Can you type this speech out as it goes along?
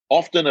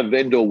often a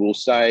vendor will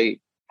say,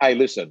 hey,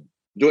 listen,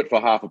 do it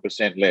for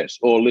 0.5% less,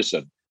 or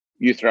listen,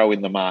 you throw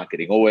in the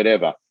marketing or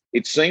whatever.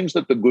 It seems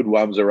that the good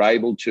ones are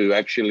able to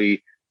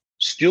actually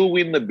still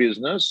win the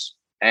business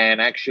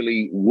and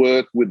actually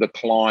work with the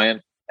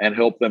client and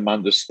help them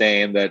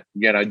understand that,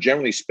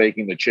 generally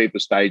speaking, the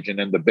cheapest agent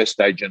and the best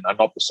agent are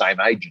not the same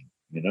agent,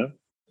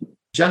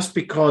 Just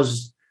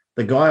because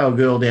the guy or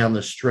girl down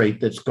the street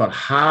that's got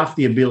half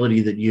the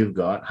ability that you've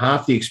got,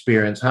 half the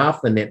experience,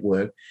 half the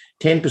network,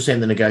 10%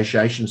 the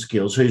negotiation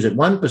skills, who's at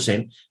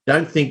 1%,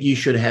 don't think you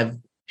should have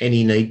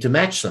any need to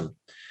match them.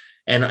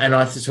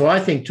 So I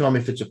think, Tom,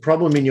 if it's a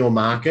problem in your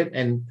market,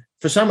 and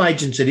for some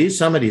agents it is,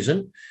 some it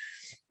isn't.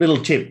 Little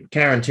tip,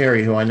 Karen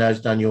Terry, who I know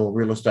has done your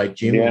real estate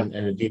gym,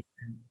 and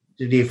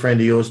a dear friend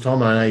of yours,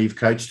 Tom, I know you've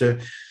coached her.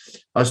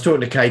 I was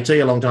talking to KT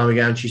a long time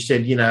ago, and she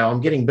said,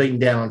 I'm getting beaten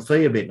down on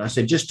fee a bit. And I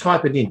said, just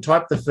type it in,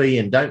 type the fee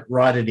in, don't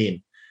write it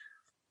in.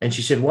 And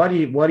she said, why do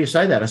you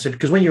say that? I said,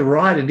 because when you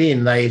write it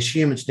in, they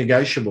assume it's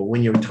negotiable.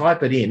 When you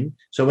type it in,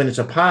 so when it's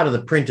a part of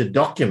the printed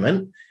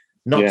document,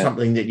 not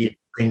something that you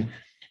print.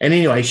 And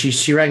anyway,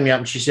 she rang me up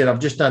and she said, I've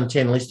just done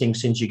 10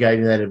 listings since you gave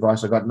me that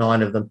advice. I got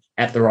 9 of them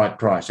at the right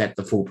price, at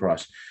the full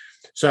price.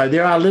 So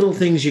there are little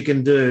things you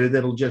can do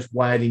that'll just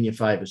weigh it in your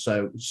favour.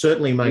 So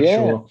certainly make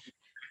sure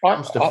it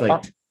comes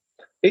to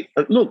feet.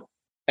 Look,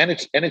 and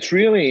it's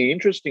really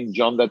interesting,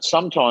 John, that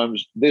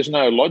sometimes there's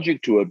no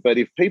logic to it. But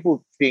if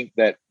people think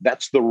that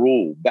that's the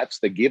rule, that's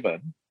the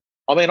given.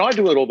 I mean, I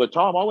do it all the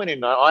time. I went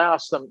in, I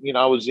asked them,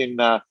 I was in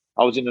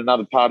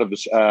another part of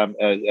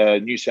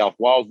New South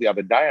Wales the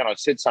other day, and I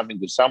said something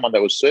to someone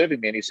that was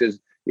serving me, and he says,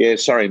 yeah,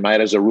 sorry,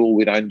 mate, as a rule,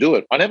 we don't do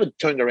it. I never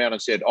turned around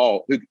and said,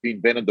 oh, who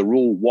invented the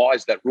rule? Why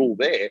is that rule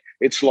there?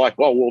 It's like,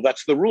 well,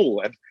 that's the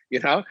rule. And,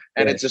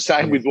 it's the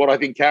same with what I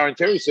think Karen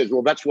Terry says.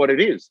 Well, that's what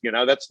it is.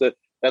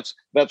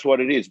 That's what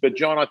it is. But,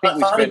 John, I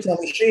think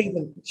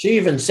she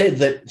even said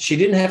that she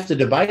didn't have to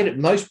debate it.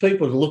 Most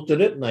people looked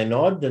at it and they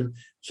nodded. And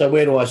so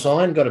where do I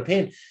sign? Got a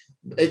pen.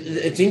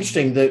 It's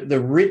interesting, the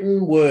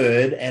written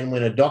word, and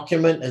when a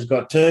document has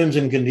got terms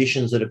and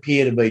conditions that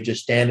appear to be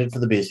just standard for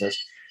the business,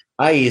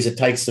 it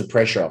takes the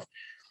pressure off.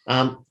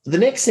 The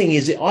next thing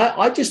is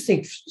I just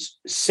think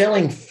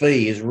selling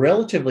fee is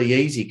relatively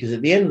easy, because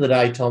at the end of the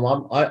day,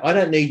 Tom, I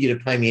don't need you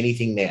to pay me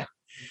anything now.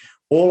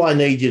 All I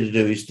need you to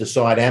do is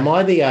decide, am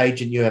I the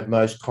agent you have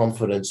most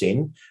confidence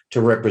in to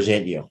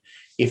represent you?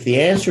 If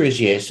the answer is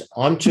yes,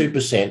 I'm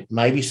 2%,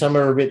 maybe some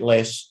are a bit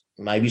less,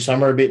 maybe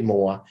some are a bit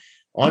more.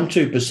 I'm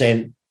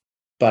 2%,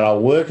 but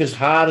I'll work as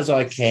hard as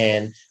I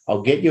can.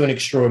 I'll get you an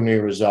extraordinary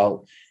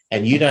result,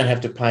 and you don't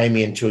have to pay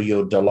me until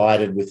you're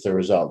delighted with the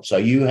result. So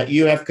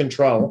you have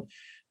control,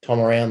 Tom,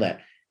 around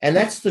that. And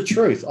that's the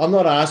truth. I'm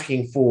not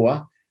asking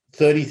for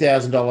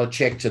 $30,000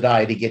 check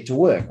today to get to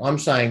work. I'm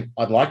saying,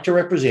 I'd like to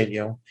represent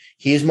you.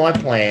 Here's my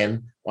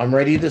plan. I'm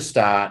ready to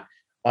start.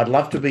 I'd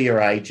love to be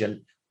your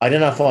agent. I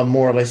don't know if I'm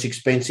more or less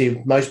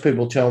expensive. Most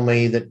people tell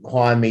me I'm at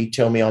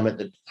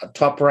the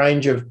top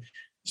range of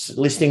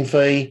listing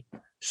fee,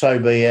 so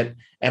be it.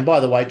 And by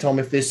the way, Tom,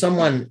 if there's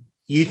someone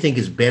you think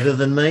is better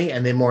than me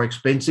and they're more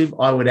expensive,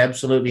 I would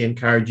absolutely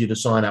encourage you to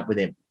sign up with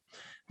them,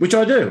 which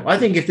I do. I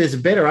think if there's a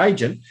better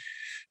agent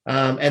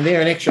and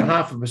they're an extra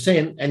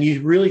 0.5%, and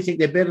you really think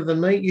they're better than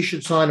me, you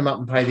should sign them up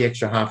and pay the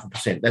extra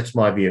 0.5%. That's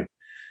my view.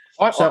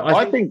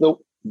 I think,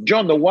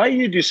 John, the way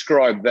you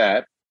describe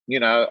that,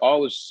 I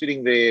was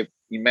sitting there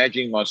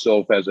imagining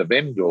myself as a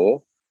vendor,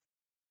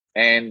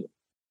 and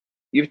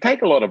you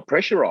take a lot of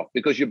pressure off,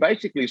 because you're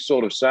basically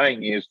sort of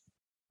saying is,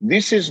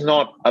 this is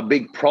not a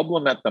big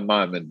problem at the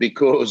moment,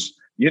 because,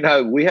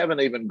 we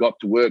haven't even got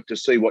to work to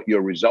see what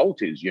your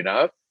result is,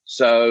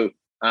 So,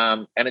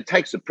 and it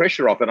takes the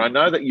pressure off. And I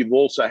know that you've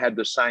also had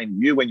the same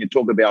view when you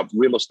talk about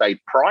real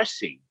estate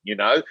pricing, you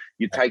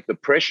take the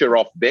pressure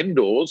off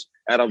vendors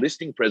at a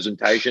listing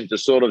presentation to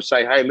sort of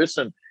say, hey,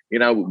 listen,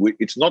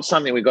 it's not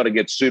something we've got to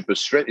get super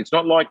stressed. It's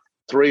not like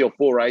 3 or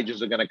 4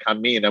 agents are going to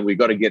come in and we've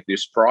got to get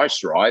this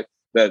price right.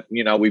 That,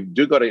 we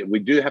do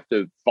have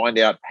to find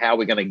out how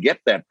we're going to get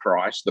that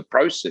price, the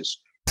process.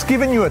 It's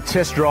given you a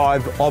test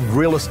drive of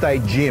Real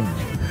Estate Gym.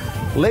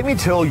 Let me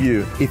tell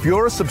you, if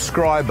you're a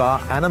subscriber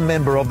and a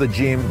member of the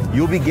gym,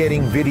 you'll be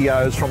getting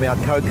videos from our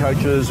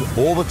co-coaches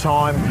all the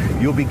time.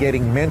 You'll be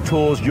getting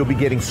mentors, you'll be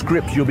getting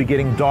scripts, you'll be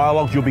getting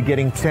dialogues, you'll be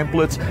getting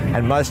templates,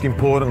 and most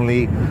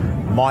importantly,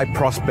 My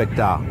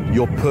Prospector,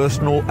 your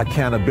personal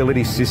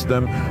accountability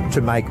system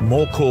to make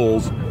more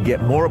calls,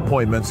 get more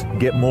appointments,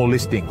 get more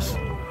listings.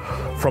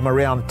 From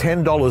around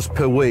 $10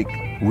 per week,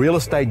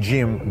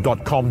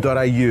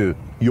 realestategym.com.au,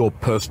 your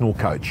personal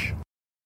coach.